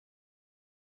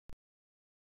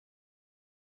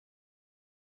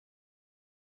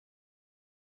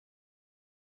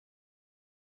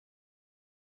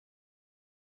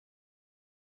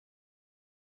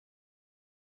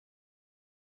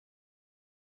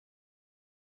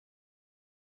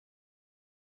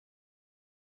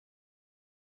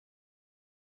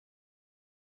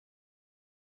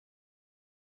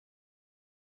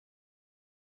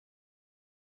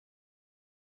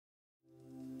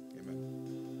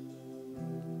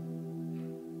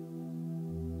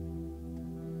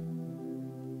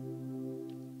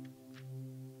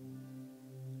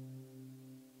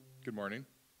Good morning.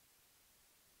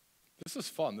 This is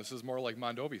fun. This is more like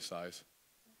Mondovi size.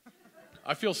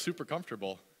 I feel super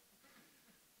comfortable.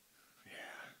 Yeah.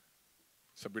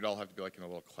 Except we'd all have to be like in a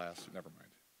little class. Never mind.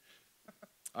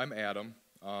 I'm Adam.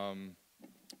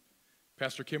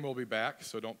 Pastor Kim will be back,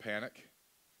 so don't panic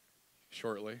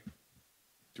shortly.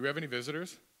 Do we have any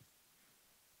visitors?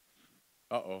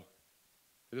 Uh-oh.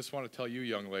 I just want to tell you,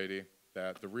 young lady,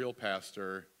 that the real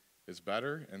pastor is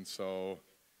better, and so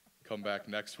come back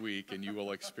next week and you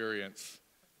will experience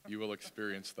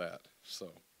that.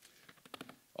 So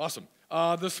awesome.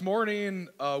 This morning,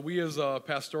 we as a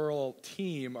pastoral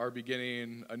team are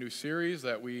beginning a new series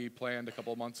that we planned a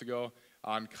couple of months ago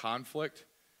on conflict.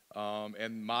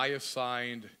 And my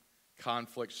assigned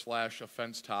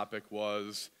conflict/offense topic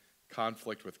was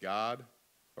conflict with God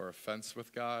or offense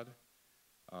with God.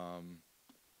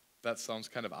 That sounds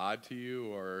kind of odd to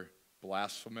you or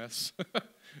blasphemous.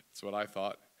 That's what I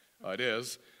thought. It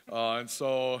is. And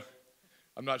so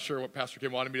I'm not sure what Pastor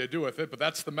Kim wanted me to do with it, but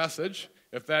that's the message.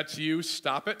 If that's you,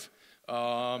 stop it.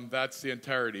 That's the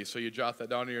entirety. So you jot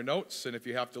that down in your notes, and if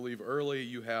you have to leave early,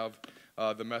 you have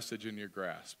the message in your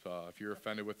grasp. If you're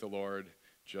offended with the Lord,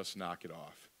 just knock it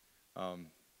off.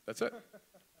 That's it.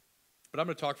 But I'm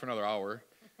going to talk for another hour,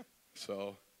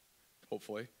 so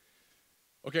hopefully.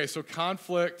 Okay, so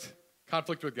conflict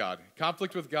with God.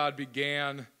 Conflict with God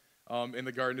began in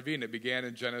the Garden of Eden. It began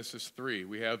in Genesis 3.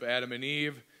 We have Adam and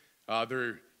Eve.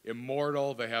 They're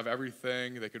immortal. They have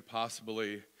everything they could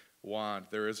possibly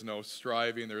want. There is no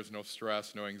striving. There is no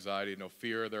stress, no anxiety, no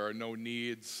fear. There are no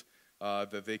needs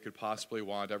that they could possibly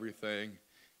want. Everything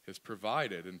is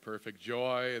provided in perfect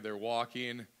joy. They're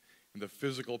walking in the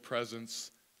physical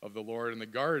presence of the Lord in the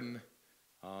garden,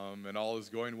 and all is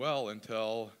going well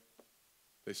until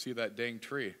they see that dang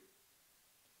tree,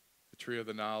 the tree of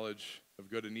the knowledge of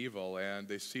good and evil, and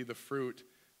they see the fruit,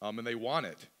 and they want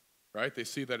it, right? They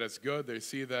see that it's good. They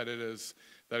see that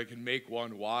it can make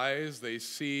one wise. They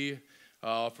see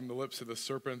from the lips of the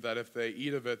serpent that if they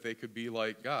eat of it, they could be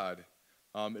like God.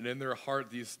 And in their heart,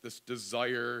 this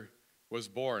desire was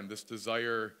born, this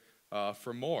desire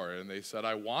for more. And they said,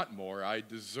 I want more. I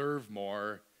deserve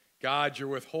more. God, you're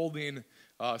withholding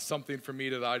something from me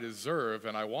that I deserve,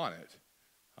 and I want it.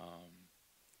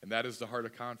 And that is the heart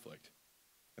of conflict.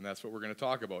 And that's what we're going to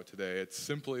talk about today. It's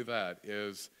simply that,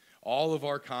 is all of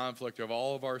our conflict, of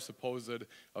all of our supposed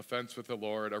offense with the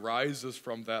Lord arises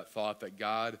from that thought that,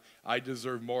 God, I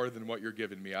deserve more than what you're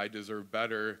giving me. I deserve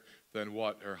better than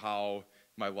what or how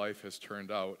my life has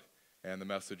turned out. And the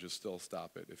message is still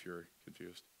stop it if you're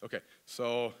confused. Okay,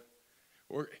 so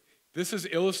this is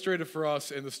illustrated for us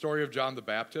in the story of John the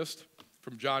Baptist.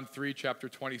 From John 3, chapter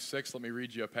 26, let me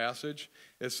read you a passage.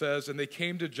 It says, And they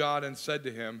came to John and said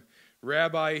to him,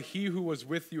 Rabbi, he who was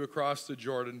with you across the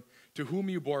Jordan, to whom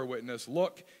you bore witness,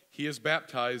 look, he is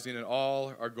baptizing, and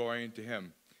all are going to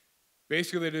him.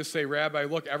 Basically, they just say, Rabbi,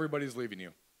 look, everybody's leaving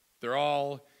you. They're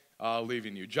all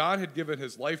leaving you. John had given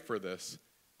his life for this,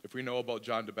 if we know about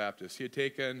John the Baptist. He had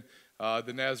taken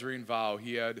the Nazarene vow.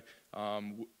 He had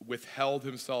withheld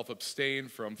himself,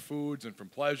 abstained from foods and from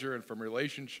pleasure and from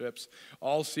relationships,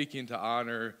 all seeking to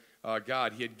honor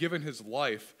God. He had given his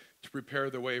life to prepare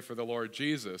the way for the Lord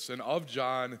Jesus. And of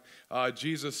John,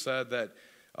 Jesus said that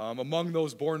among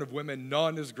those born of women,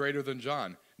 none is greater than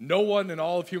John. No one in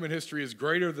all of human history is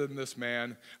greater than this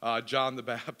man, John the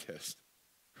Baptist.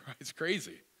 It's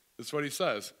crazy. That's what he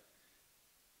says.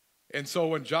 And so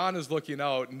when John is looking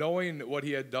out, knowing what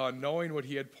he had done, knowing what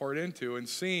he had poured into, and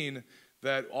seeing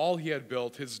that all he had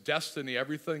built, his destiny,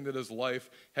 everything that his life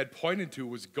had pointed to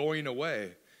was going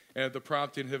away, and at the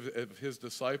prompting of his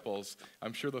disciples,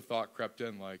 I'm sure the thought crept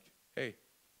in like, hey,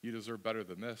 you deserve better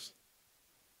than this.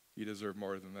 You deserve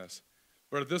more than this.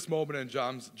 But at this moment in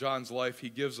John's life, he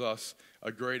gives us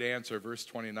a great answer. Verse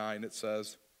 29, it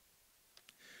says,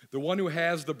 The one who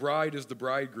has the bride is the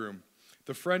bridegroom.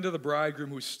 The friend of the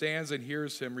bridegroom who stands and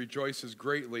hears him rejoices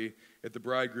greatly at the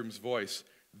bridegroom's voice.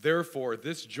 Therefore,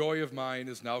 this joy of mine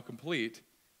is now complete.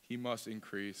 He must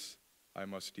increase, I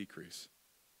must decrease.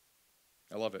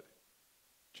 I love it.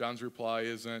 John's reply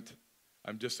isn't,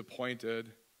 I'm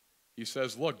disappointed. He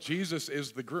says, look, Jesus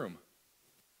is the groom.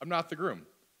 I'm not the groom.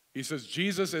 He says,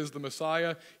 Jesus is the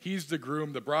Messiah. He's the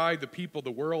groom, the bride, the people,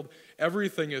 the world.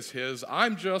 Everything is his.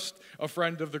 I'm just a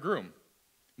friend of the groom.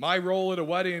 My role at a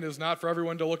wedding is not for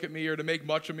everyone to look at me or to make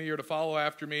much of me or to follow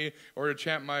after me or to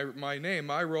chant my name.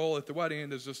 My role at the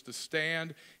wedding is just to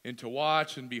stand and to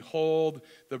watch and behold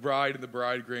the bride and the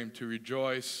bridegroom, to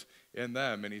rejoice in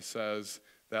them. And he says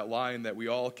that line that we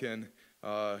all can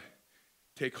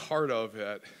take heart of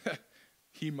it.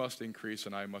 He must increase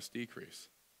and I must decrease.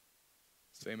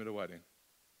 Same at a wedding.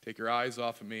 Take your eyes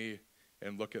off of me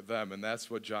and look at them. And that's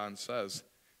what John says,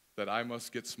 that I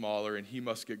must get smaller and he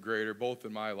must get greater, both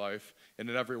in my life and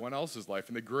in everyone else's life.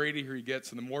 And the greater he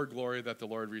gets and the more glory that the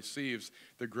Lord receives,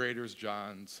 the greater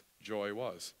John's joy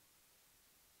was.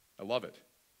 I love it.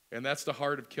 And that's the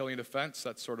heart of killing offense.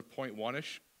 That's sort of point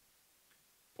one-ish.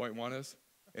 Point one is,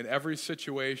 in every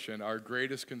situation, our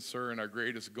greatest concern, our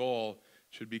greatest goal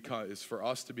is for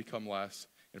us to become less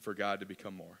and for God to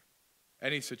become more.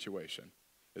 Any situation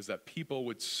is that people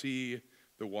would see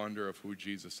the wonder of who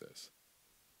Jesus is.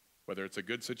 Whether it's a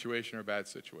good situation or a bad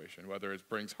situation, whether it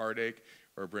brings heartache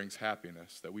or brings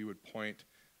happiness, that we would point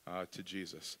to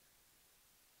Jesus.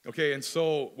 Okay, and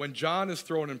so when John is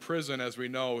thrown in prison, as we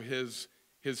know, his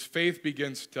faith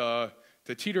begins to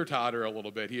teeter-totter a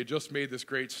little bit. He had just made this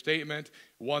great statement,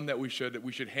 one that we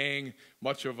should hang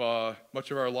much of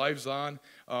our lives on.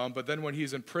 But then when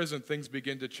he's in prison, things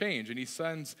begin to change. And he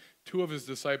sends two of his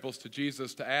disciples to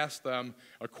Jesus to ask them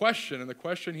a question. And the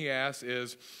question he asks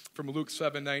is from Luke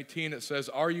 7:19. It says,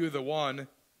 "Are you the one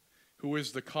who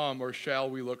is to come, or shall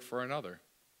we look for another?"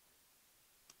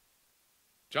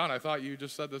 John, I thought you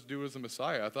just said this dude was the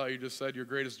Messiah. I thought you just said your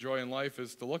greatest joy in life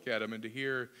is to look at him and to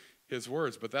hear his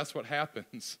words. But that's what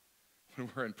happens when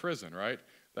we're in prison, right?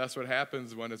 That's what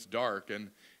happens when it's dark and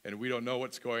we don't know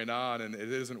what's going on and it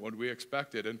isn't what we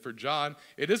expected. And for John,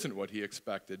 it isn't what he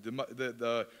expected.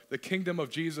 The kingdom of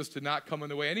Jesus did not come in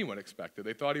the way anyone expected.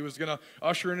 They thought he was going to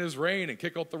usher in his reign and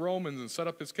kick out the Romans and set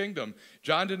up his kingdom.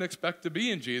 John didn't expect to be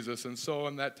in Jesus. And so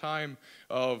in that time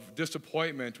of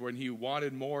disappointment when he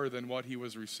wanted more than what he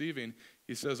was receiving,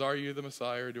 he says, "Are you the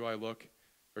Messiah,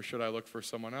 or should I look for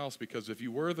someone else? Because if you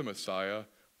were the Messiah,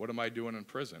 what am I doing in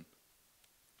prison?"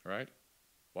 Right?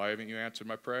 Why haven't you answered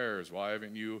my prayers? Why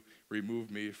haven't you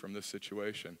removed me from this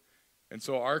situation? And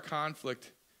so our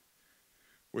conflict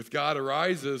with God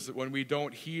arises when we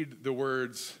don't heed the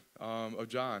words of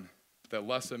John, that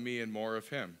less of me and more of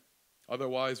him.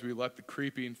 Otherwise, we let the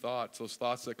creeping thoughts, those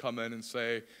thoughts that come in and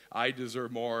say, I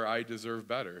deserve more, I deserve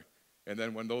better. And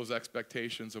then when those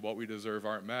expectations of what we deserve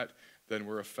aren't met, then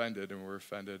we're offended, and we're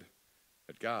offended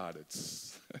at God.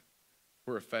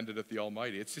 We're offended at the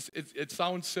Almighty. It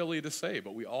sounds silly to say,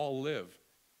 but we all live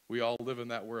in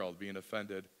that world, being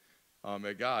offended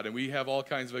at God. And we have all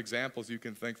kinds of examples you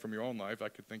can think from your own life. I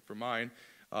could think from mine.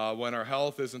 When our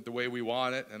health isn't the way we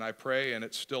want it, and I pray and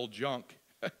it's still junk,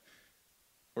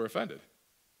 we're offended.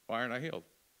 Why aren't I healed?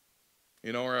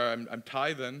 Or I'm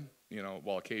tithing,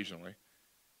 well, occasionally.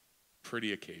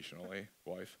 Pretty occasionally,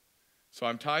 wife. So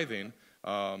I'm tithing,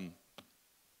 and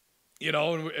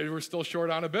we're still short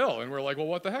on a bill. And we're like, well,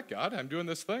 what the heck, God? I'm doing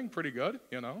this thing pretty good,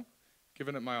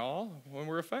 giving it my all, when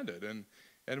we're offended.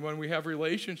 And when we have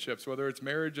relationships, whether it's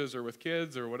marriages or with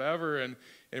kids or whatever, and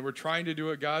we're trying to do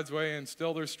it God's way, and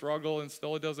still there's struggle, and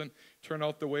still it doesn't turn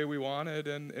out the way we wanted,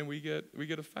 and we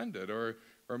get offended.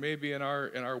 Or maybe in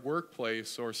our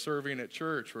workplace or serving at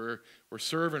church, we're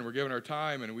serving, we're giving our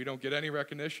time, and we don't get any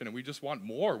recognition, and we just want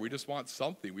more. We just want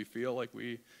something we feel like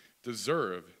we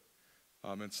deserve.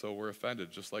 And so we're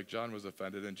offended, just like John was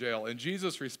offended in jail. And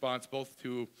Jesus' response both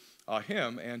to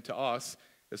him and to us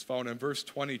is found in verse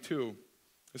 22.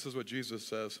 This is what Jesus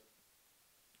says.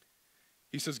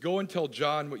 He says, "Go and tell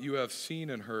John what you have seen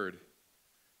and heard.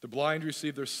 The blind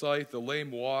receive their sight, the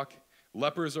lame walk,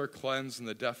 lepers are cleansed, and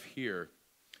the deaf hear.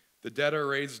 The dead are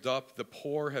raised up, the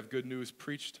poor have good news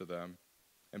preached to them,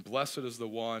 and blessed is the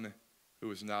one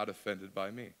who is not offended by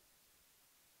me."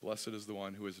 Blessed is the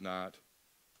one who is not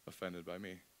offended by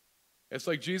me. It's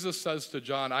like Jesus says to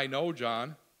John, I know,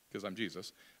 John, because I'm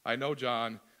Jesus, I know,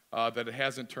 John, that it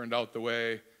hasn't turned out the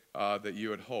way that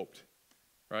you had hoped,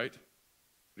 right? But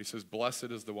he says, blessed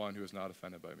is the one who is not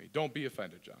offended by me. Don't be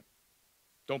offended, John.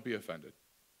 Don't be offended.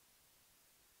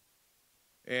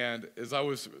 And as I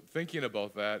was thinking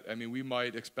about that, we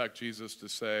might expect Jesus to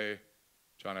say,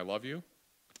 John, I love you,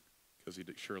 because he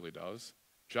surely does.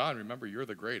 John, remember, you're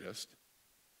the greatest.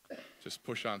 Just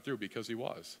push on through, because he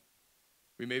was.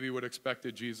 We maybe would have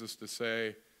expected Jesus to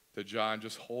say to John,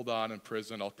 just hold on in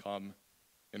prison, I'll come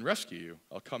and rescue you.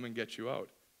 I'll come and get you out.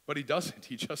 But he doesn't.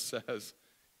 He just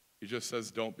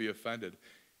says, don't be offended.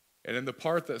 And in the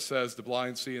part that says the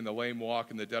blind see and the lame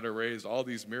walk and the dead are raised, all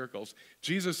these miracles,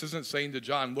 Jesus isn't saying to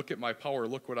John, look at my power,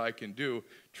 look what I can do,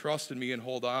 trust in me and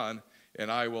hold on,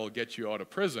 and I will get you out of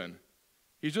prison.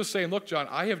 He's just saying, look, John,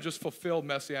 I have just fulfilled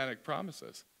messianic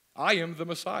promises. I am the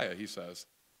Messiah, he says.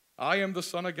 I am the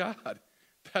Son of God.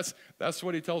 That's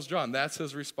what he tells John. That's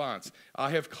his response.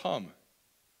 I have come.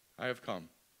 I have come.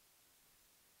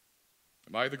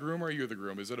 Am I the groom or are you the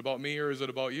groom? Is it about me or is it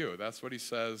about you? That's what he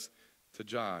says to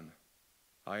John.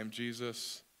 I am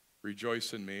Jesus.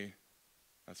 Rejoice in me.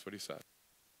 That's what he said.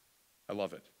 I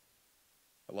love it.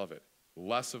 I love it.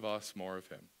 Less of us, more of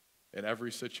him. In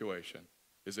every situation.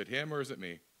 Is it him or is it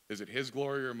me? Is it his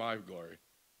glory or my glory?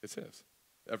 It's his.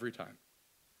 Every time.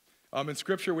 In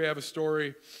Scripture, we have a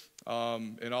story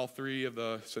in all three of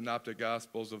the synoptic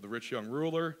Gospels of the rich young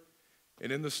ruler.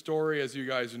 And in the story, as you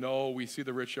guys know, we see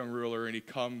the rich young ruler, and he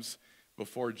comes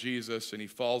before Jesus, and he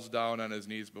falls down on his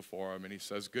knees before him, and he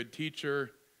says, "Good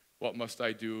teacher, what must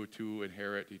I do to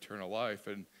inherit eternal life?"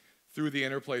 And through the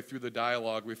interplay, through the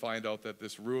dialogue, we find out that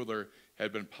this ruler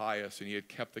had been pious, and he had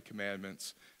kept the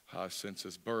commandments since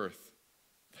his birth,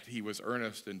 that he was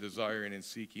earnest in desiring and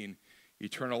seeking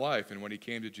eternal life. And when he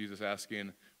came to Jesus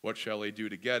asking, "What shall I do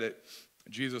to get it?"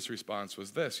 Jesus' response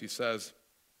was this. He says,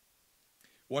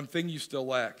 "One thing you still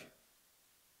lack.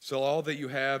 Sell all that you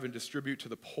have and distribute to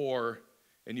the poor,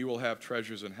 and you will have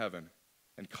treasures in heaven.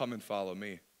 And come and follow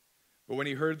me." But when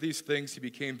he heard these things, he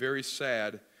became very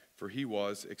sad, for he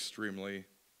was extremely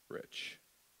rich.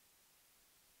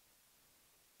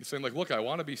 He's saying, like, look, I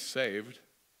want to be saved,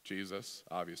 Jesus,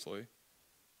 obviously.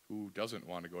 Who doesn't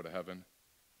want to go to heaven?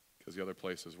 Because the other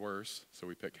place is worse, so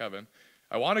we pick heaven.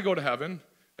 I want to go to heaven.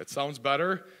 It sounds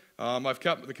better. I've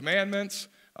kept the commandments.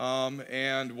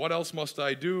 And what else must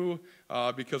I do?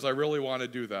 Because I really want to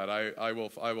do that. I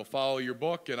will follow your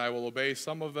book, and I will obey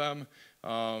some of them.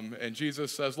 And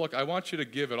Jesus says, look, I want you to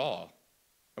give it all.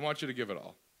 I want you to give it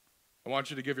all. I want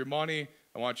you to give your money.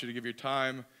 I want you to give your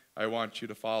time. I want you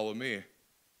to follow me.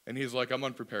 And he's like, I'm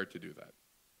unprepared to do that.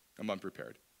 I'm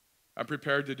unprepared. I'm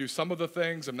prepared to do some of the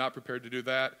things. I'm not prepared to do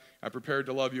that. I'm prepared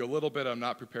to love you a little bit. I'm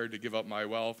not prepared to give up my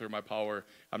wealth or my power.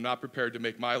 I'm not prepared to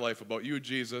make my life about you,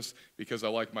 Jesus, because I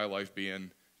like my life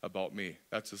being about me.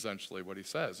 That's essentially what he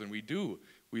says. And we do.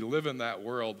 We live in that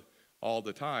world all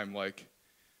the time. Like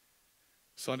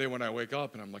Sunday when I wake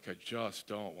up and I'm like, I just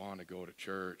don't want to go to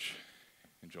church.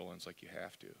 And Jolen's like, you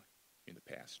have to. You're the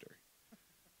pastor.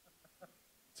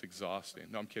 It's exhausting.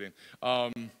 No, I'm kidding.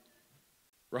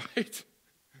 Right?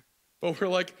 But we're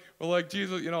like,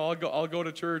 Jesus, I'll go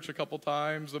to church a couple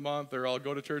times a month, or I'll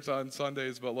go to church on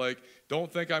Sundays, but like,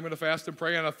 don't think I'm going to fast and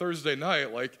pray on a Thursday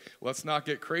night. Like, let's not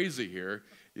get crazy here.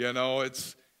 I'm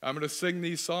going to sing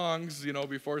these songs,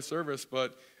 before service,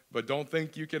 but don't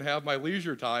think you can have my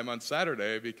leisure time on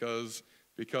Saturday because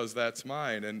that's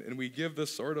mine. And we give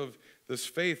this sort of, this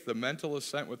faith, the mental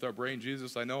assent with our brain.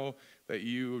 Jesus, I know that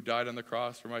you died on the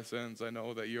cross for my sins. I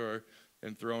know that you are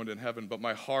enthroned in heaven, but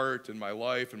my heart and my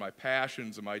life and my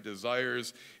passions and my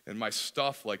desires and my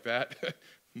stuff like that,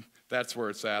 that's where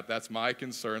it's at. That's my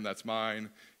concern. That's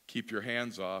mine. Keep your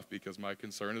hands off, because my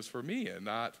concern is for me and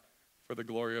not for the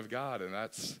glory of God. And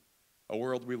that's a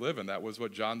world we live in. That was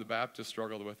what John the Baptist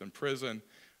struggled with in prison.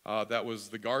 That was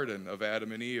the garden of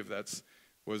Adam and Eve.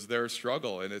 Was their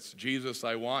struggle. And it's, Jesus,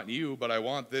 I want you, but I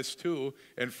want this too.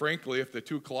 And frankly, if the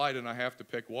two collide and I have to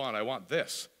pick one, I want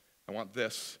this. I want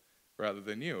this rather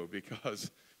than you, because,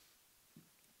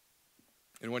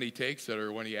 and when he takes it,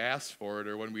 or when he asks for it,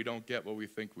 or when we don't get what we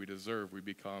think we deserve, we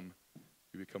become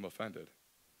offended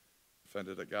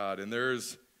at God. And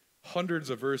there's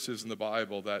hundreds of verses in the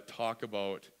Bible that talk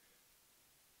about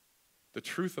the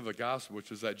truth of the gospel,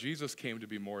 which is that Jesus came to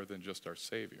be more than just our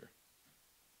Savior.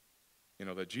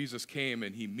 That Jesus came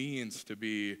and he means to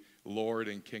be Lord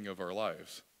and King of our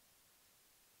lives.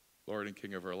 Lord and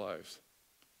King of our lives.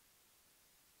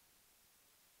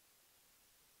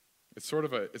 It's sort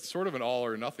of an all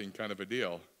or nothing kind of a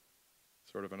deal.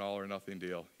 Sort of an all or nothing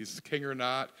deal. He's king or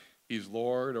not, he's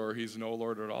Lord or he's no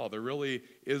Lord at all. There really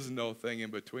is no thing in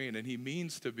between, and he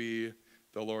means to be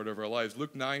the Lord of our lives.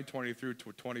 Luke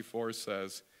 9:20-24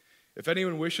 says, "If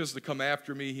anyone wishes to come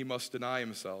after me, he must deny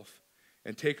himself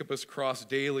and take up his cross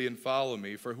daily and follow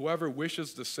me. For whoever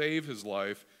wishes to save his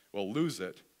life will lose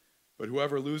it, but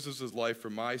whoever loses his life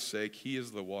for my sake, he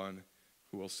is the one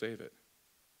who will save it."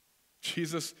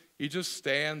 Jesus, he just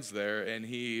stands there and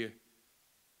he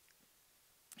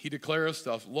declares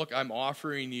stuff. Look, I'm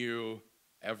offering you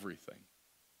everything.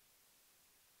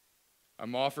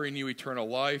 I'm offering you eternal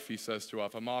life, he says to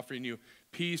us. I'm offering you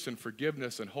peace and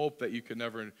forgiveness and hope that you can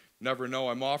never know.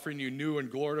 I'm offering you new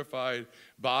and glorified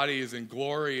bodies and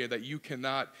glory that you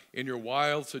cannot, in your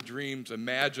wildest of dreams,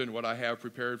 imagine what I have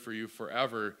prepared for you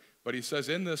forever. But he says,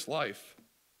 in this life,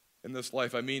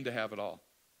 I mean to have it all.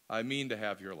 I mean to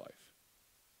have your life.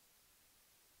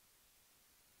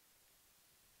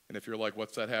 And if you're like,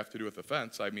 what's that have to do with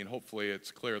offense? I mean, hopefully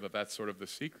it's clear that that's sort of the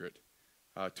secret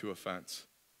to offense.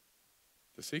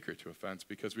 The secret to offense,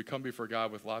 because we come before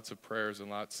God with lots of prayers and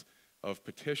lots of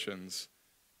petitions,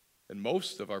 and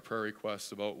most of our prayer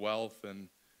requests about wealth and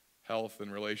health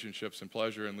and relationships and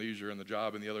pleasure and leisure and the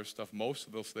job and the other stuff, most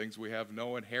of those things we have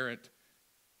no inherent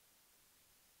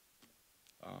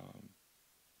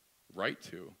right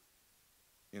to,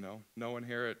 no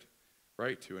inherent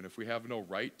right to. And if we have no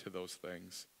right to those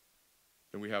things,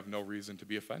 then we have no reason to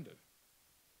be offended.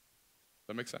 Does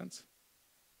that make sense?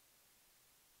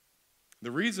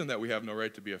 The reason that we have no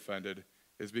right to be offended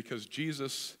is because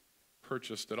Jesus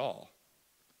purchased it all.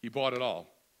 He bought it all.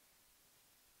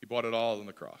 He bought it all on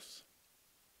the cross.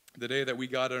 The day that we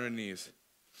got on our knees,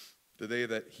 the day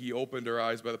that he opened our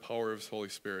eyes by the power of his Holy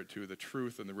Spirit to the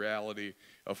truth and the reality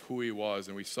of who he was,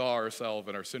 and we saw ourselves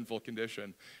in our sinful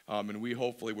condition, and we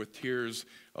hopefully with tears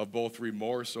of both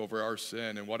remorse over our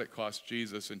sin and what it cost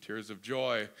Jesus, and tears of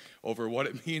joy over what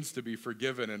it means to be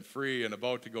forgiven and free and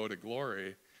about to go to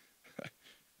glory.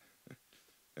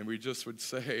 And we just would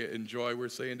say, in joy, we're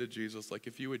saying to Jesus, like,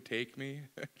 if you would take me,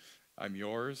 I'm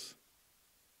yours.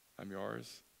 I'm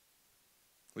yours.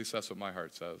 At least that's what my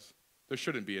heart says. There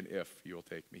shouldn't be an if you will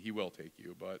take me. He will take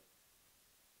you, but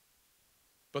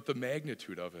the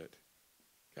magnitude of it,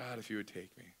 God, if you would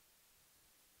take me,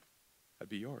 I'd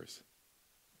be yours.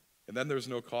 And then there's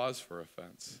no cause for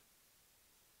offense.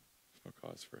 No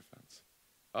cause for offense.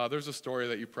 There's a story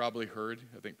that you probably heard.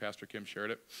 I think Pastor Kim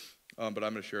shared it, but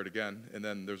I'm going to share it again. And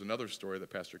then there's another story that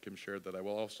Pastor Kim shared that I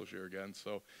will also share again.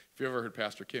 So if you ever heard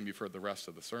Pastor Kim, you've heard the rest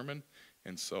of the sermon,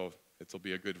 and so it'll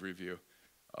be a good review.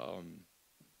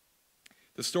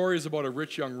 The story is about a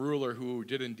rich young ruler who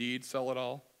did indeed sell it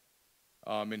all,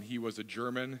 and he was a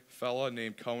German fella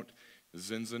named Count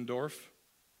Zinzendorf.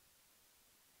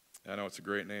 I know it's a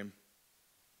great name.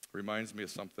 It reminds me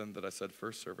of something that I said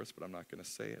first service, but I'm not going to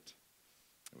say it.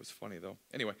 It was funny, though.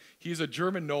 Anyway, he's a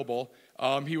German noble.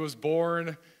 He was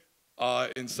born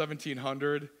in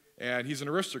 1700, and he's an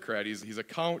aristocrat. He's a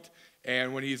count,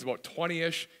 and when he's about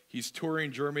 20-ish, he's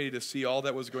touring Germany to see all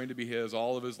that was going to be his,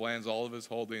 all of his lands, all of his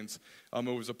holdings. It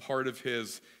was a part of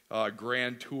his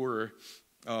grand tour,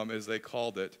 as they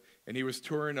called it. And he was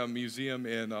touring a museum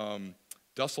in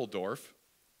Dusseldorf,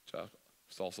 which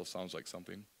also sounds like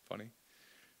something funny.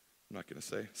 I'm not going to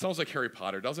say. Sounds like Harry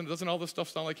Potter. Doesn't all this stuff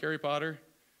sound like Harry Potter?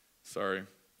 Sorry.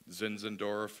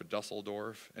 Zinzendorf,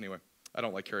 Dusseldorf. Anyway, I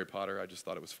don't like Harry Potter. I just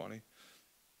thought it was funny.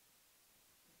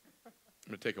 I'm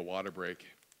going to take a water break.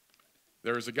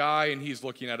 There's a guy, and he's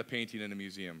looking at a painting in a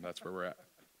museum. That's where we're at.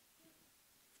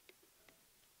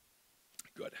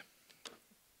 Good.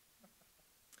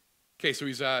 Okay, so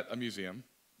he's at a museum,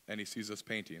 and he sees this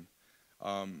painting.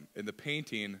 And the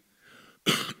painting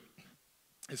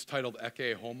is titled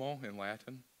Ecce Homo in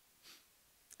Latin.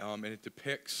 And it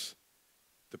depicts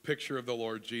the picture of the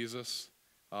Lord Jesus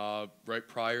right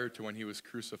prior to when he was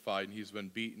crucified, and he's been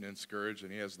beaten and scourged,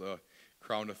 and he has the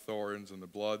crown of thorns, and the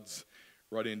blood's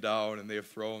running down, and they have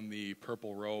thrown the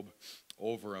purple robe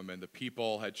over him, and the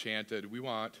people had chanted, "We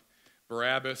want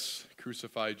Barabbas,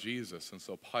 crucify Jesus." And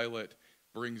so Pilate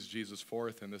brings Jesus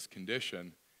forth in this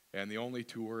condition, and the only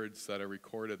two words that are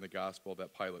recorded in the gospel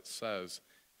that Pilate says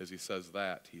is he says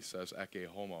that. He says, Ecce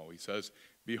Homo. He says,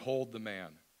 behold the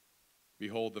man.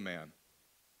 Behold the man.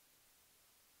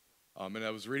 And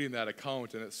I was reading that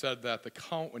account, and it said that the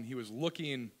count, when he was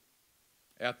looking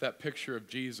at that picture of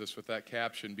Jesus with that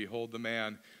caption, behold the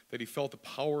man, that he felt the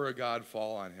power of God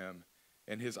fall on him,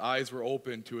 and his eyes were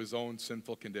opened to his own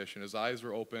sinful condition. His eyes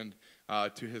were opened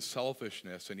to his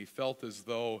selfishness, and he felt as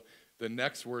though the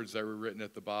next words that were written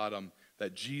at the bottom,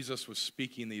 that Jesus was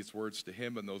speaking these words to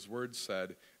him, and those words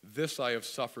said, "This I have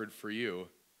suffered for you,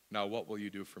 now what will you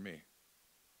do for me?"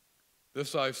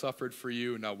 This I have suffered for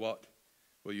you, now what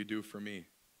will you do for me?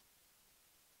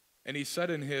 And he said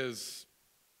in his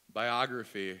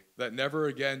biography that never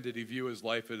again did he view his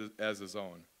life as his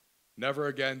own. Never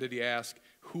again did he ask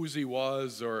whose he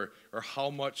was or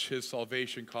how much his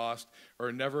salvation cost,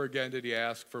 or never again did he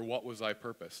ask for what was I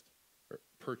purchased.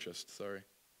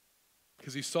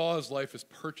 Because he saw his life as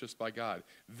purchased by God.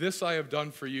 This I have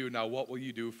done for you, now what will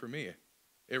you do for me?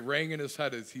 It rang in his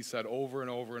head as he said over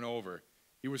and over and over.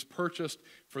 He was purchased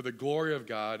for the glory of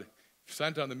God,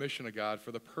 sent on the mission of God,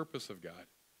 for the purpose of God.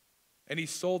 And he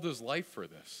sold his life for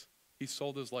this. He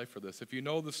sold his life for this. If you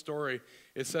know the story,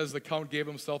 it says the count gave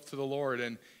himself to the Lord,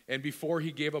 and before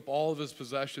he gave up all of his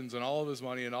possessions and all of his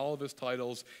money and all of his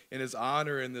titles and his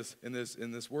honor in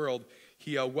this world,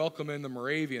 he welcomed in the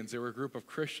Moravians. They were a group of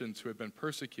Christians who had been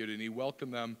persecuted, and he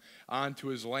welcomed them onto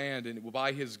his land, and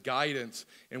by his guidance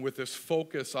and with this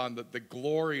focus on the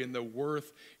glory and the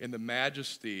worth and the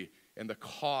majesty and the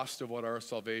cost of what our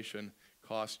salvation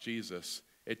cost Jesus,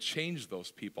 it changed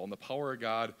those people, and the power of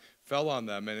God fell on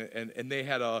them, and they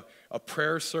had a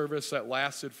prayer service that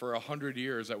lasted for 100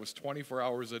 years, that was 24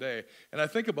 hours a day. And I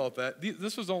think about that,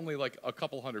 this was only like a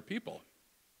couple hundred people.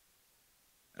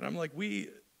 And I'm like,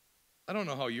 I don't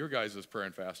know how your guys' prayer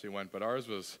and fasting went, but ours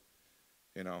was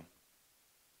You know,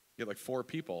 you get like 4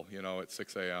 people, at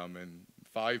 6 a.m. and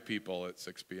 5 people at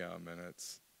 6 p.m. And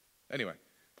anyway,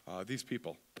 these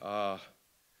people, for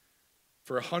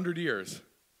 100 years,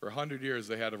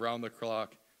 they had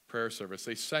around-the-clock prayer service.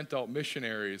 They sent out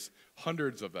missionaries,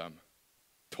 hundreds of them.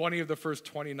 20 of the first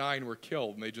 29 were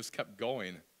killed, and they just kept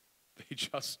going. They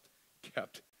just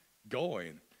kept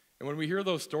going. And when we hear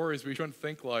those stories, we shouldn't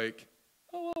think like,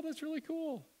 oh, well, that's really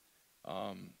cool.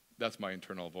 That's my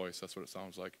internal voice. That's what it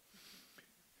sounds like.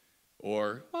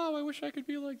 Or, oh, I wish I could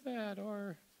be like that.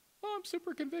 Or, oh, I'm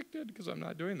super convicted because I'm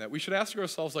not doing that. We should ask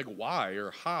ourselves, like, why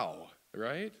or how,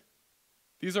 right?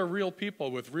 These are real people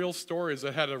with real stories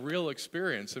that had a real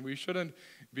experience, and we shouldn't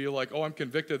be like, oh, I'm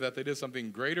convicted that they did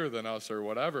something greater than us or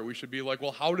whatever. We should be like,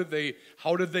 well, how did they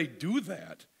do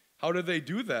that? How did they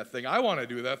do that thing? I want to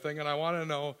do that thing, and I want to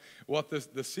know what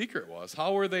the secret was.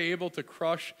 How were they able to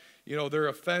crush, their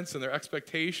offense and their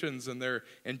expectations and their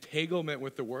entanglement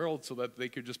with the world so that they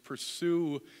could just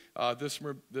pursue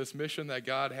this mission that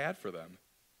God had for them?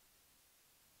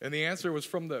 And the answer was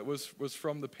from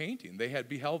the painting. They had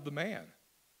beheld the man.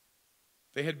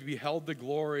 They had beheld the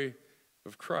glory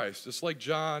of Christ. Just like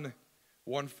John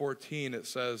 1:14, it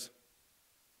says,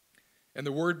 and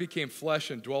the Word became flesh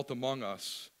and dwelt among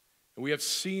us, and we have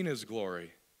seen his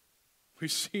glory.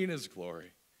 We've seen his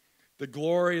glory. The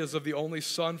glory is of the only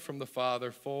Son from the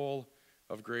Father, full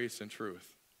of grace and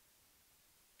truth.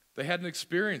 They had an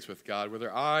experience with God where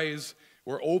their eyes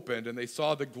were opened and they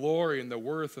saw the glory and the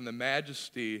worth and the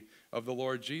majesty of the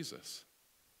Lord Jesus.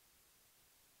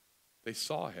 They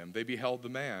saw him. They beheld the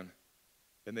man,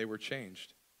 and they were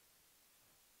changed.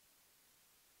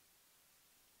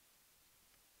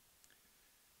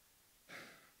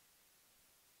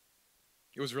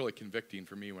 It was really convicting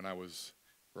for me when I was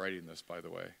writing this, by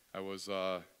the way.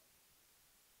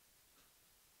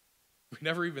 We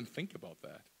never even think about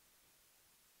that.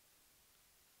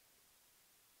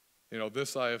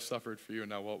 This I have suffered for you,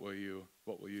 now what will you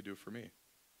do for me?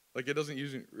 Like, it doesn't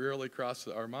usually really cross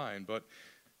our mind, but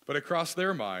it crossed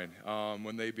their mind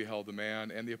when they beheld the man.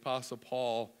 And the Apostle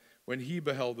Paul, when he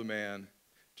beheld the man,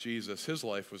 Jesus, his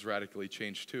life was radically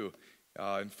changed too.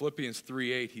 In Philippians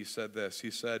 3:8, he said this. He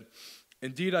said,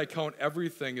 indeed, I count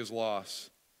everything as loss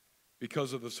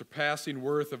because of the surpassing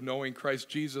worth of knowing Christ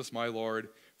Jesus my Lord.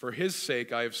 For his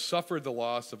sake I have suffered the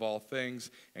loss of all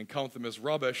things and count them as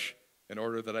rubbish in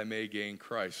order that I may gain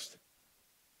Christ.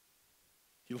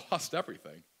 He lost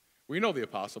everything. We know the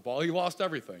Apostle Paul. He lost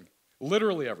everything.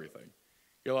 Literally everything.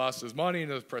 He lost his money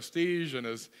and his prestige and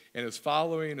his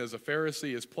following as a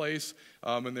Pharisee, his place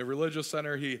in the religious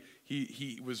center.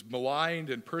 He was maligned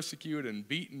and persecuted and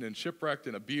beaten and shipwrecked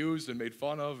and abused and made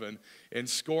fun of and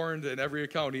scorned in every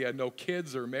account. He had no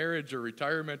kids or marriage or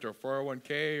retirement or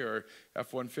 401k or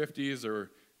F-150s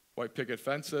or white picket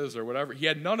fences or whatever. He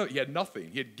had nothing.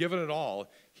 He had given it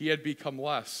all. He had become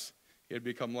less. He had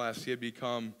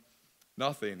become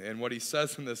nothing. And what he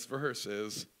says in this verse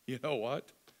is, you know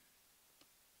what?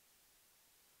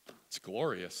 It's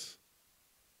glorious.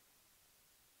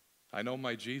 I know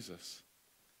my Jesus.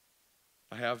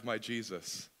 I have my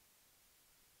Jesus.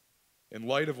 In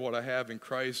light of what I have in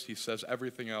Christ, he says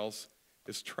everything else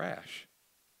is trash.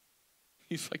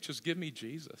 He's like, just give me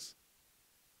Jesus.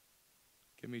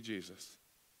 Give me Jesus.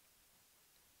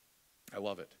 I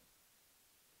love it.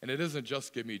 And it isn't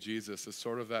just give me Jesus. It's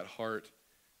sort of that heart,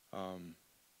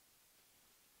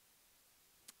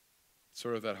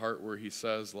 where he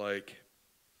says, like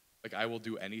I will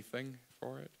do anything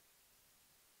for it.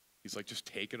 He's like, just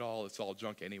take it all. It's all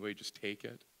junk anyway. Just take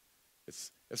it.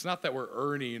 It's not that we're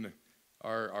earning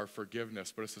our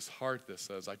forgiveness, but it's this heart that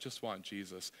says, I just want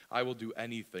Jesus. I will do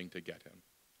anything to get him.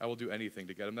 I will do anything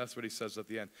to get him. That's what he says at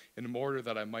the end. In order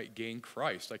that I might gain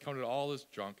Christ. I count it all as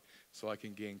junk so I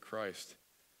can gain Christ.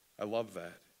 I love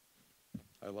that.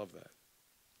 I love that.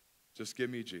 Just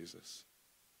give me Jesus.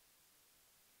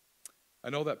 I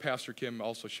know that Pastor Kim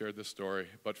also shared this story,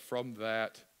 but from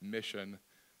that mission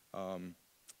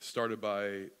started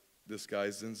by this guy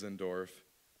Zinzendorf,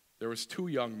 there was 2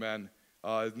 young men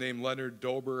named Leonard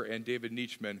Dober and David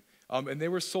Nietzschman, and they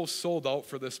were so sold out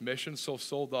for this mission, so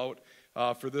sold out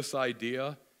for this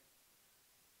idea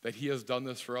that he has done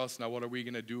this for us. Now what are we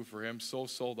going to do for him? So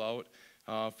sold out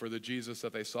for the Jesus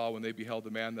that they saw when they beheld the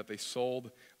man that they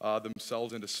sold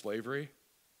themselves into slavery.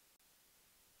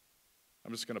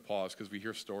 I'm just going to pause because we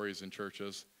hear stories in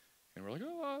churches and we're like,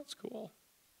 oh, that's cool.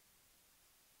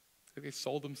 They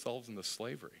sold themselves into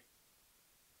slavery.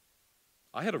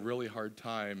 I had a really hard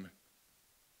time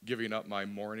giving up my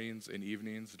mornings and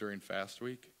evenings during fast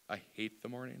week. I hate the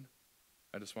morning.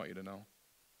 I just want you to know.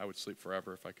 I would sleep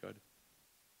forever if I could.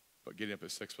 But getting up at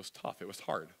 6 was tough. It was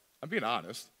hard. I'm being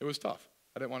honest. It was tough.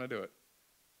 I didn't want to do it.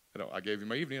 I gave you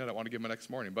my evening. I don't want to give my next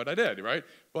morning, but I did, right?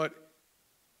 But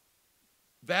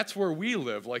that's where we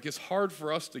live. Like, it's hard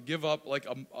for us to give up like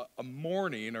a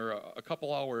morning or a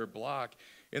couple hour block.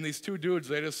 And these two dudes,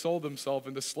 they just sold themselves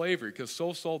into slavery, because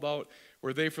so sold out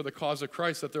were they for the cause of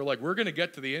Christ that they're like, we're going to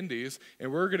get to the Indies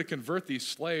and we're going to convert these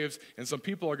slaves, and some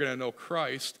people are going to know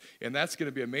Christ, and that's going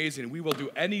to be amazing. We will do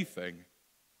anything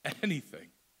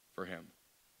for him.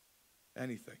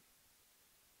 Anything.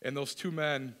 And those two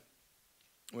men,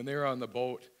 when they were on the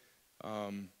boat,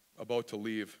 about to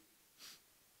leave,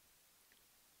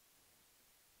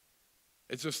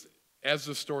 it's just, as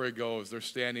the story goes, they're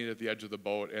standing at the edge of the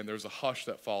boat, and there's a hush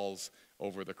that falls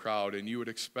over the crowd, and you would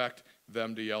expect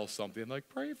them to yell something like,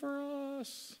 "Pray for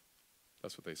us."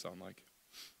 That's what they sound like.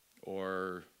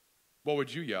 Or what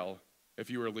would you yell if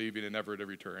you were leaving and never to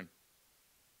return?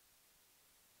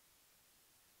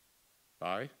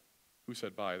 Bye? Who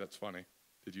said bye? That's funny.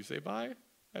 Did you say bye?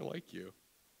 I like you.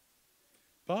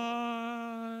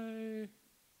 Bye.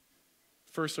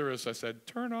 First service, I said,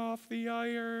 turn off the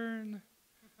iron.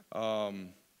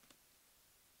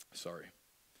 Sorry.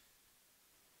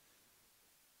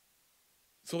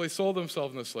 So they sold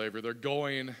themselves into slavery. They're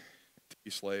going to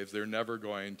be slaves. They're never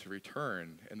going to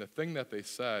return. And the thing that they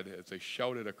said is they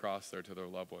shouted across there to their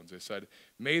loved ones. They said,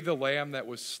 "May the lamb that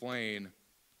was slain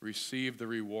receive the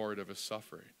reward of his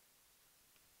suffering."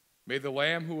 May the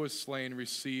lamb who was slain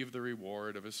receive the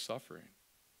reward of his suffering.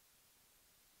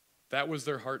 That was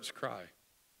their heart's cry.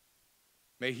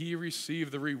 May he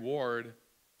receive the reward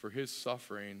for his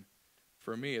suffering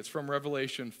for me. It's from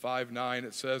Revelation 5:9.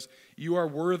 It says, "You are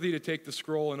worthy to take the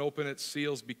scroll and open its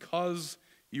seals, because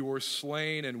you were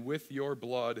slain, and with your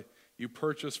blood you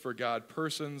purchased for God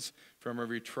persons from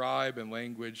every tribe and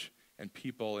language and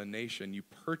people and nation." You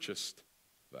purchased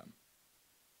them.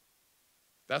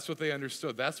 That's what they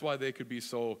understood. That's why they could be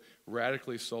so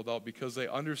radically sold out, because they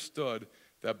understood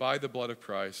that by the blood of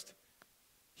Christ,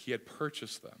 he had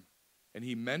purchased them. And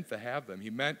he meant to have them. He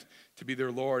meant to be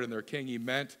their Lord and their King. He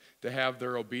meant to have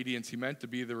their obedience. He meant to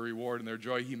be their reward and their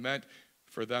joy. He meant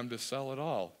for them to sell it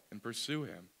all and pursue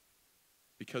him,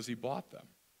 because he bought them.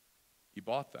 He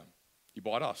bought them. He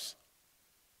bought us.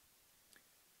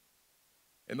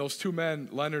 And those two men,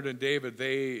 Leonard and David,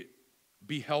 they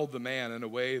beheld the man in a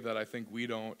way that I think we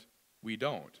don't.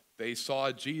 They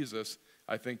saw Jesus,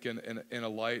 I think, in a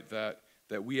light that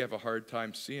we have a hard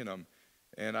time seeing him.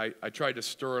 And I tried to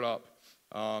stir it up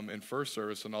in first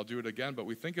service, and I'll do it again, but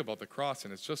we think about the cross,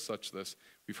 and it's just such this.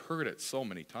 We've heard it so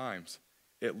many times.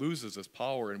 It loses its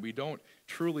power, and we don't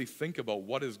truly think about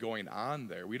what is going on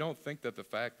there. We don't think that the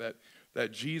fact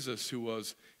that Jesus, who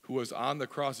was on the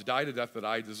cross, died a death that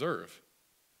I deserve.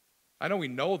 I know we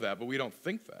know that, but we don't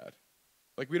think that.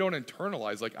 Like, we don't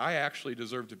internalize, like, I actually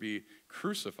deserve to be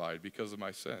crucified because of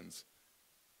my sins.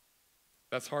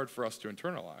 That's hard for us to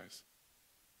internalize.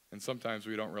 And sometimes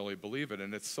we don't really believe it.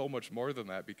 And it's so much more than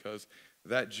that, because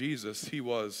that Jesus, he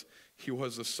was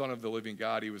the Son of the living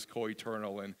God. He was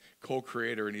co-eternal and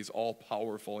co-creator, and he's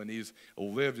all-powerful, and he's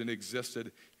lived and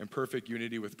existed in perfect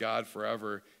unity with God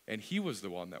forever. And he was the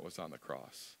one that was on the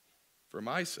cross for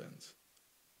my sins.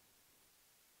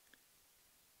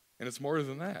 And it's more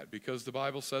than that, because the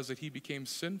Bible says that he became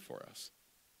sin for us.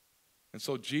 And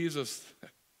so Jesus,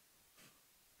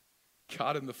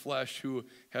 God in the flesh, who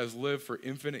has lived for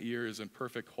infinite years in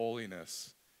perfect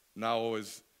holiness, now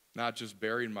is not just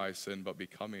bearing my sin, but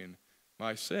becoming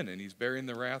my sin. And he's bearing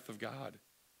the wrath of God.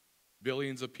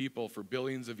 Billions of people for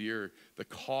billions of years. The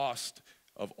cost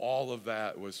of all of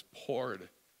that was poured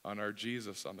on our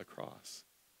Jesus on the cross.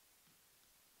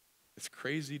 It's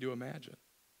crazy to imagine.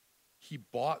 He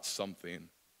bought something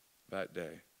that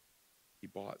day. He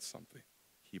bought something.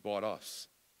 He bought us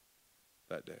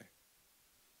that day.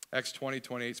 Acts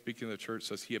 20:28, speaking of the church,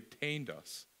 says he obtained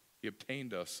us. He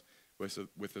obtained us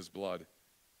with his blood.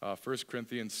 1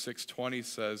 Corinthians 6:20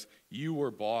 says, you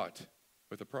were bought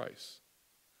with a price.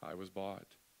 I was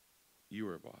bought. You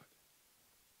were bought.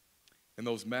 And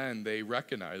those men, they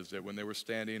recognized it when they were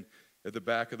standing at the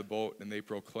back of the boat, and they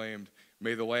proclaimed,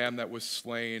 "May the lamb that was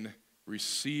slain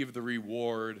receive the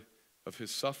reward of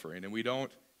his suffering." And we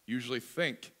don't usually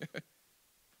think,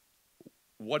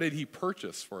 what did he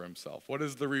purchase for himself? What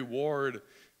is the reward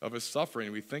of his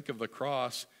suffering? We think of the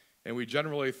cross, and we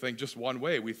generally think just one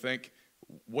way. We think,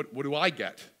 what do I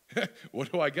get?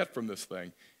 What do I get from this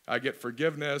thing? I get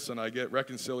forgiveness, and I get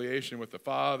reconciliation with the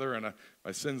Father, and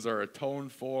my sins are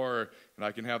atoned for, and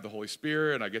I can have the Holy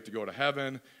Spirit, and I get to go to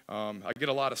heaven. I get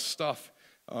a lot of stuff,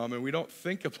 and we don't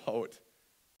think about,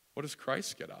 what does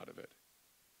Christ get out of it?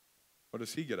 What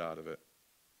does he get out of it?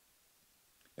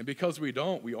 And because we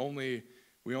don't, we only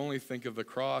We only think of the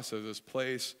cross as this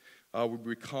place where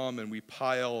we come and we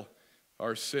pile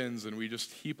our sins and we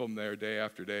just heap them there day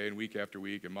after day and week after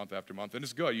week and month after month. And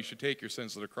it's good. You should take your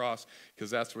sins to the cross because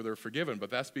that's where they're forgiven.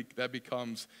 But that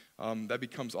becomes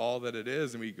all that it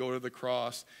is. And we go to the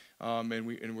cross and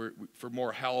we're for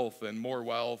more health and more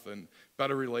wealth and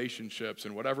better relationships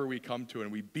and whatever we come to.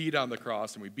 And we beat on the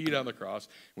cross and we beat on the cross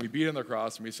and we beat on the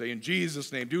cross and we say, in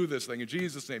Jesus' name, do this thing. In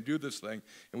Jesus' name, do this thing.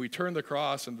 And we turn the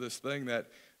cross into this thing that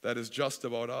is just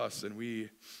about us. And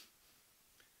we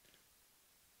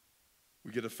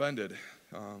get offended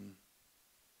if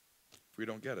we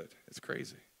don't get it. It's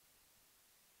crazy.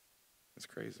 It's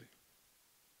crazy.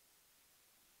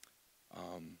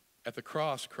 At the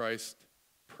cross, Christ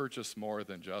purchased more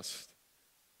than just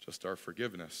our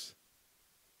forgiveness.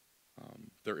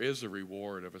 There is a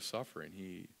reward of his suffering.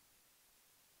 He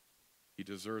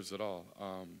deserves it all.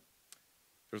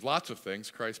 There's lots of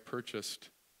things. Christ purchased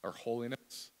our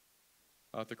holiness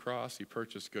at the cross. He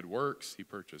purchased good works. He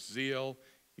purchased zeal.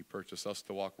 He purchased us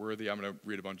to walk worthy. I'm going to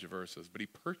read a bunch of verses. But he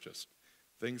purchased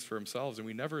things for himself, and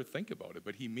we never think about it.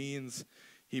 But he means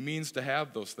to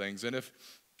have those things. And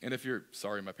if you're,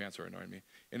 sorry, my pants are annoying me.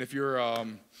 And if you're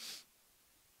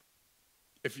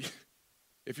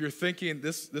thinking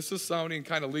this is sounding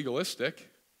kind of legalistic,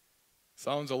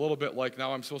 sounds a little bit like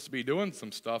now I'm supposed to be doing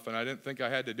some stuff, and I didn't think I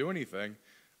had to do anything.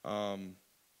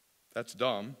 That's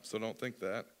dumb. So don't think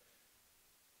that.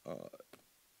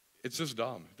 It's just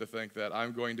dumb to think that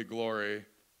I'm going to glory,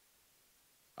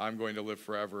 I'm going to live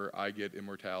forever, I get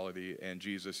immortality, and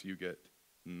Jesus, you get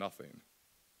nothing.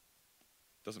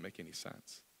 It doesn't make any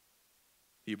sense.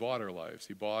 He bought our lives.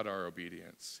 He bought our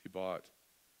obedience. He bought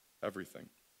everything.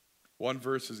 One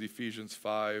verse is Ephesians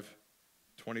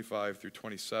 5:25 through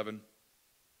 27. It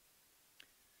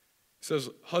says,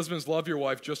 husbands, love your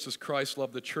wife just as Christ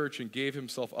loved the church and gave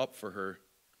himself up for her,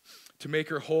 to make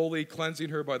her holy, cleansing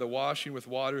her by the washing with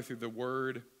water through the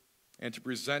word, and to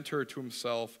present her to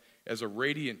himself as a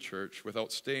radiant church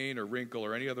without stain or wrinkle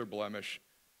or any other blemish,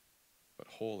 but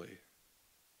holy.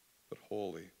 But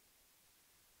holy.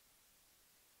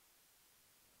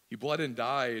 He bled and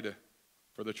died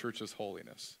for the church's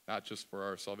holiness, not just for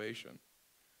our salvation.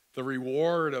 The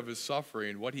reward of his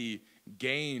suffering, what he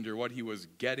gained or what he was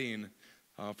getting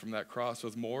from that cross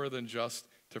was more than just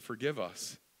to forgive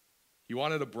us. He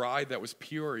wanted a bride that was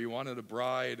pure. He wanted a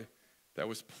bride that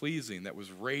was pleasing, that was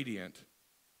radiant,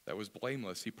 that was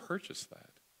blameless. He purchased that.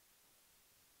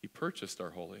 He purchased our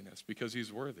holiness because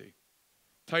he's worthy.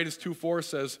 Titus 2:4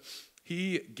 says,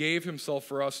 he gave himself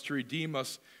for us to redeem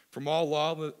us from all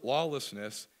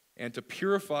lawlessness and to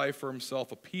purify for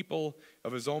himself a people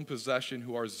of his own possession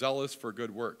who are zealous for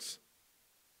good works.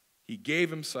 He gave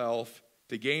himself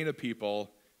to gain a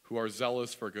people who are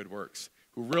zealous for good works,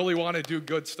 who really want to do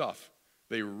good stuff.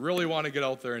 They really want to get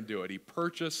out there and do it. He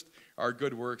purchased our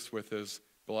good works with his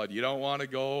blood. You don't want to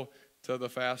go to the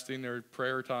fasting or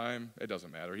prayer time. It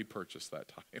doesn't matter. He purchased that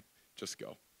time. Just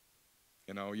go.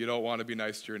 You don't want to be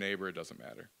nice to your neighbor. It doesn't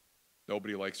matter.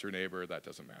 Nobody likes your neighbor. That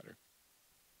doesn't matter.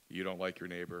 You don't like your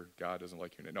neighbor. God doesn't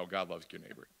like your neighbor. No, God loves your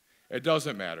neighbor. It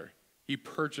doesn't matter. He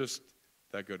purchased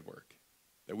that good work.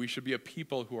 That we should be a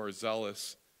people who are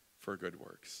zealous for good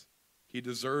works. He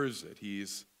deserves it.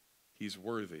 He's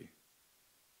worthy.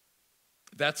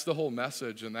 That's the whole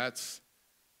message, and that's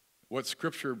what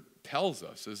Scripture tells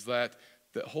us, is that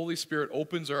the Holy Spirit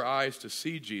opens our eyes to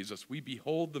see Jesus. We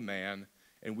behold the man,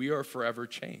 and we are forever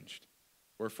changed.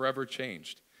 We're forever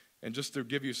changed. And just to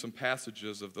give you some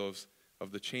passages of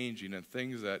the changing and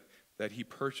things that he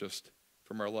purchased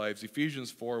from our lives.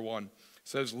 Ephesians 4:1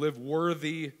 says, live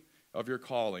worthy of your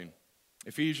calling.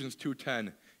 Ephesians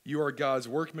 2:10, you are God's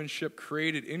workmanship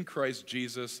created in Christ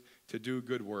Jesus to do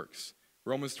good works.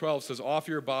 Romans 12 says,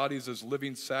 offer your bodies as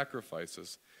living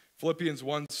sacrifices. Philippians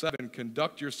 1:7,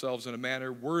 conduct yourselves in a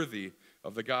manner worthy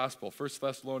of the gospel. 1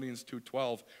 Thessalonians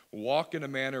 2:12, walk in a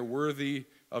manner worthy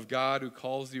of God who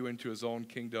calls you into his own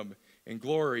kingdom and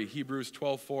glory. Hebrews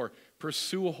 12:4,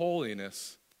 pursue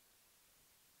holiness.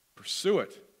 Pursue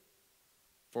it.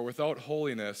 For without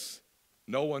holiness,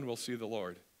 no one will see the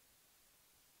Lord.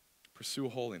 Pursue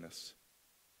holiness.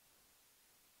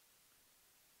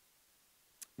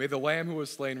 May the Lamb who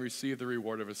was slain receive the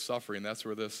reward of his suffering. That's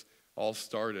where this all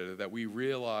started, that we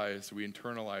realize, we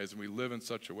internalize, and we live in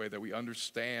such a way that we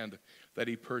understand that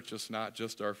he purchased not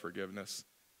just our forgiveness,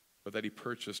 but that he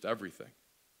purchased everything.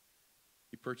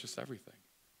 He purchased everything.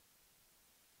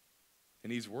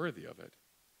 And he's worthy of it.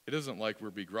 It isn't like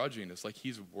we're begrudging. It's like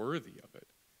he's worthy of it.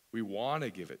 We want to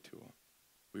give it to him.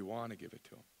 We want to give it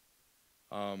to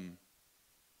him.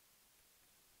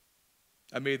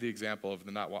 I made the example of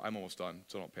I'm almost done,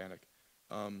 so don't panic.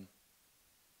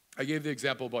 I gave the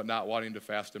example about not wanting to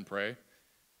fast and pray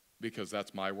because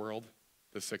that's my world.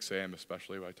 The 6 a.m.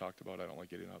 especially, what I talked about, I don't like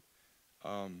getting up.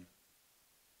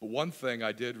 But one thing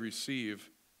I did receive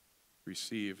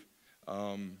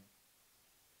from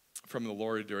the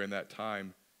Lord during that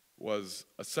time was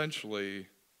essentially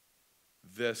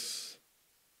this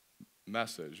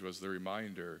message, was the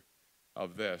reminder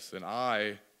of this. And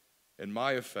I, in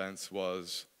my offense,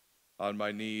 was on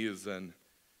my knees and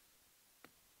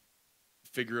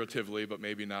figuratively, but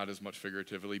maybe not as much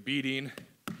figuratively, beating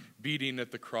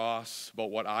at the cross about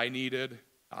what I needed.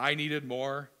 I needed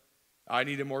more. I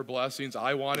needed more blessings.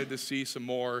 I wanted to see some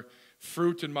more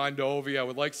fruit in Mondovi. I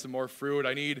would like some more fruit.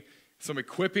 I need some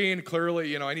equipping.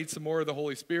 Clearly, I need some more of the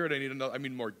Holy Spirit. I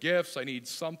need more gifts. I need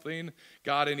something.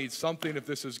 God, I need something if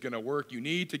this is going to work. You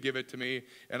need to give it to me.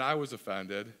 And I was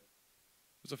offended.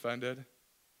 What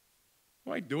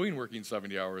am I doing working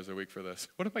 70 hours a week for this?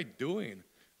 What am I doing?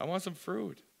 I want some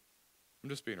fruit. I'm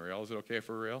just being real. Is it okay if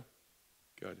we're real?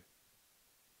 Good.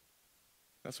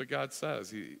 That's what God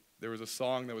says. There was a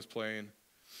song that was playing,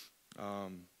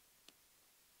 and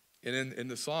in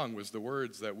the song was the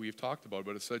words that we've talked about,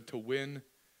 but it said, to win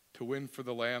for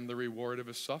the Lamb the reward of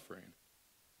his suffering.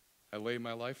 I lay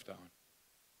my life down.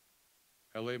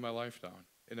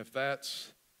 And if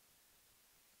that's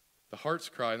the heart's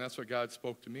cry, and that's what God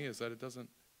spoke to me, is that it doesn't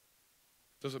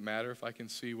matter if I can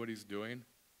see what he's doing.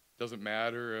 It doesn't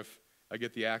matter if I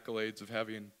get the accolades of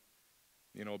having,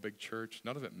 a big church.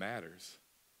 None of it matters.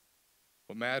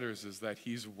 What matters is that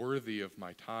he's worthy of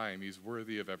my time. He's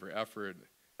worthy of every effort,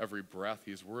 every breath.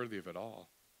 He's worthy of it all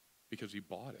because he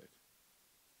bought it.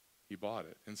 He bought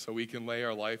it. And so we can lay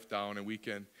our life down and we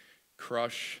can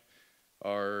crush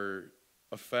our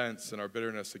offense and our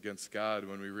bitterness against God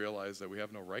when we realize that we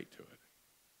have no right to it.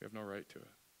 We have no right to it.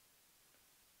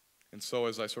 And so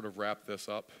as I sort of wrap this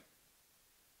up,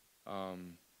 I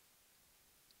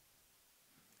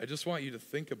just want you to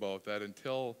think about that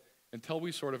until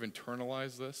we sort of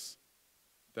internalize this,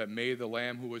 that may the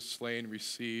Lamb who was slain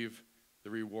receive the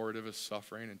reward of his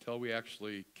suffering, until we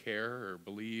actually care or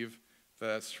believe that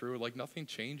that's true, like nothing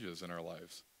changes in our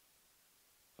lives.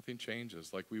 Nothing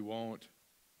changes. Like we won't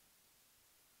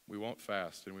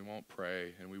fast and we won't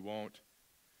pray and we won't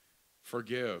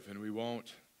forgive and we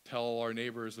won't tell our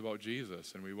neighbors about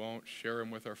Jesus and we won't share him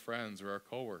with our friends or our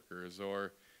coworkers,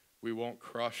 or we won't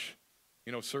crush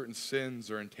certain sins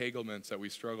or entanglements that we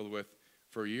struggled with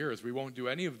for years. We won't do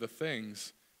any of the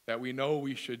things that we know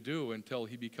we should do until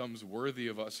he becomes worthy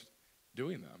of us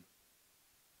doing them.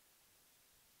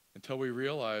 Until we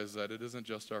realize that it isn't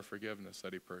just our forgiveness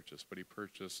that he purchased, but he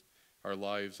purchased our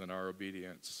lives and our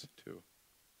obedience too.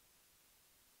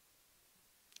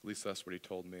 At least that's what he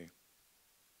told me.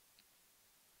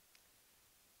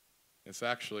 It's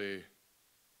actually,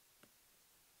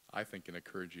 I think, an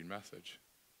encouraging message.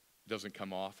 It doesn't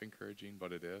come off encouraging,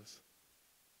 but it is.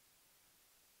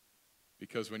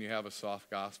 Because when you have a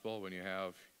soft gospel, when you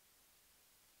have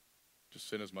just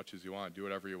sin as much as you want, do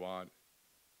whatever you want,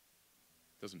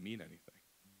 it doesn't mean anything.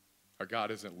 Our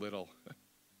God isn't little.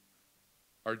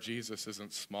 Our Jesus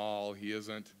isn't small. He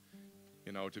isn't,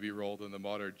 to be rolled in the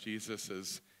mud. Our Jesus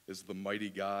is the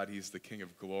mighty God. He's the King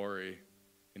of glory,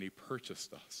 and he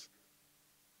purchased us.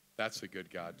 That's a good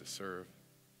God to serve.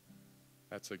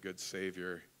 That's a good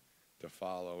Savior to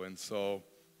follow. And so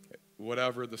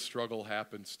whatever the struggle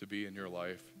happens to be in your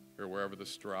life, or wherever the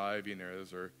striving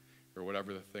is, or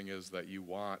whatever the thing is that you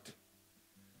want,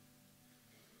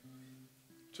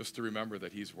 just to remember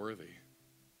that he's worthy.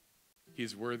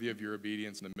 He's worthy of your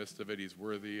obedience in the midst of it. He's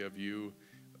worthy of you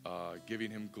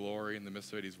giving him glory in the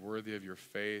midst of it. He's worthy of your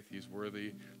faith. He's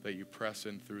worthy that you press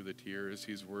in through the tears.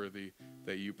 He's worthy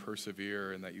that you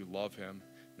persevere and that you love him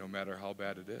no matter how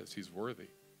bad it is. He's worthy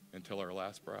until our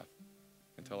last breath.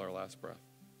 Until our last breath.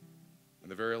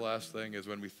 And the very last thing is,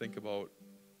 when we think about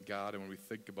God and when we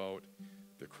think about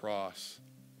the cross,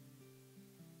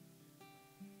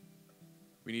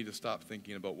 we need to stop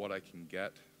thinking about what I can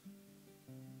get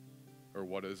or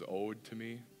what is owed to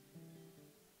me.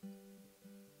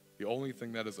 The only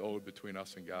thing that is owed between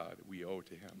us and God, we owe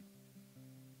to him.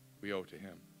 We owe to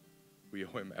him. We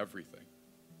owe him everything.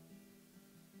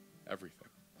 Everything.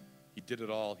 He did it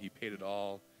all. He paid it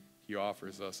all. He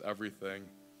offers us everything.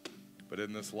 But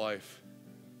in this life,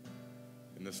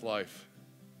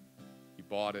 he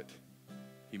bought it.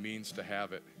 He means to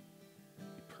have it.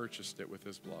 He purchased it with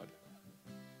his blood.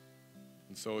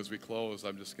 And so as we close,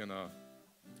 I'm just going to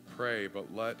pray, but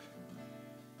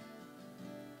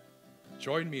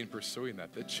join me in pursuing that.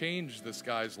 It changed this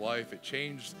guy's life. It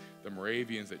changed the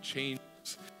Moravians. It changed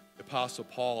Apostle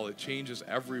Paul, it changes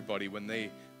everybody when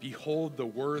they behold the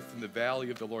worth and the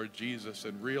value of the Lord Jesus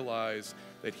and realize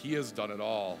that he has done it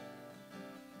all.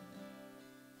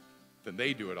 Then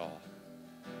they do it all,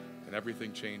 and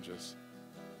everything changes.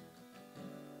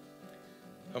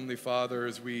 Heavenly Father,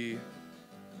 as we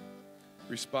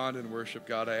respond in worship,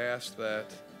 God, I ask that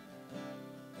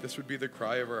this would be the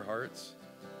cry of our hearts.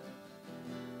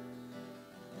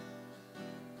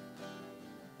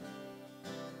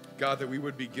 God, that we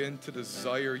would begin to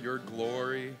desire your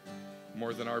glory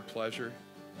more than our pleasure.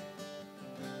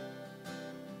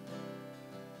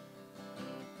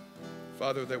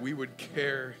 Father, that we would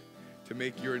care to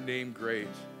make your name great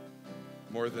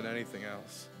more than anything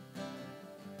else.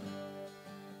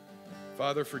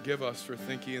 Father, forgive us for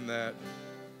thinking that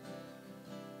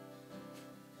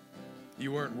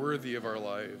you weren't worthy of our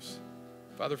lives.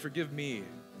 Father, forgive me.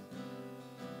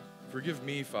 Forgive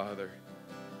me, Father.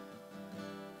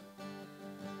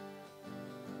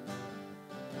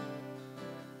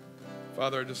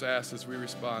 Father, I just ask as we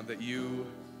respond that you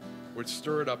would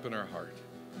stir it up in our heart,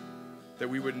 that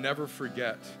we would never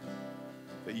forget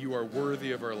that you are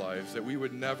worthy of our lives, that we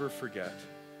would never forget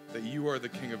that you are the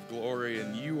King of glory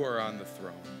and you are on the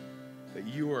throne, that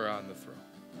you are on the throne.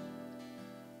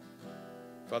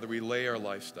 Father, we lay our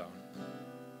lives down.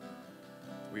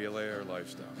 We lay our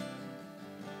lives down.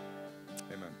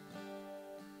 Amen.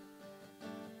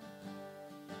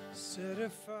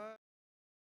 Certified.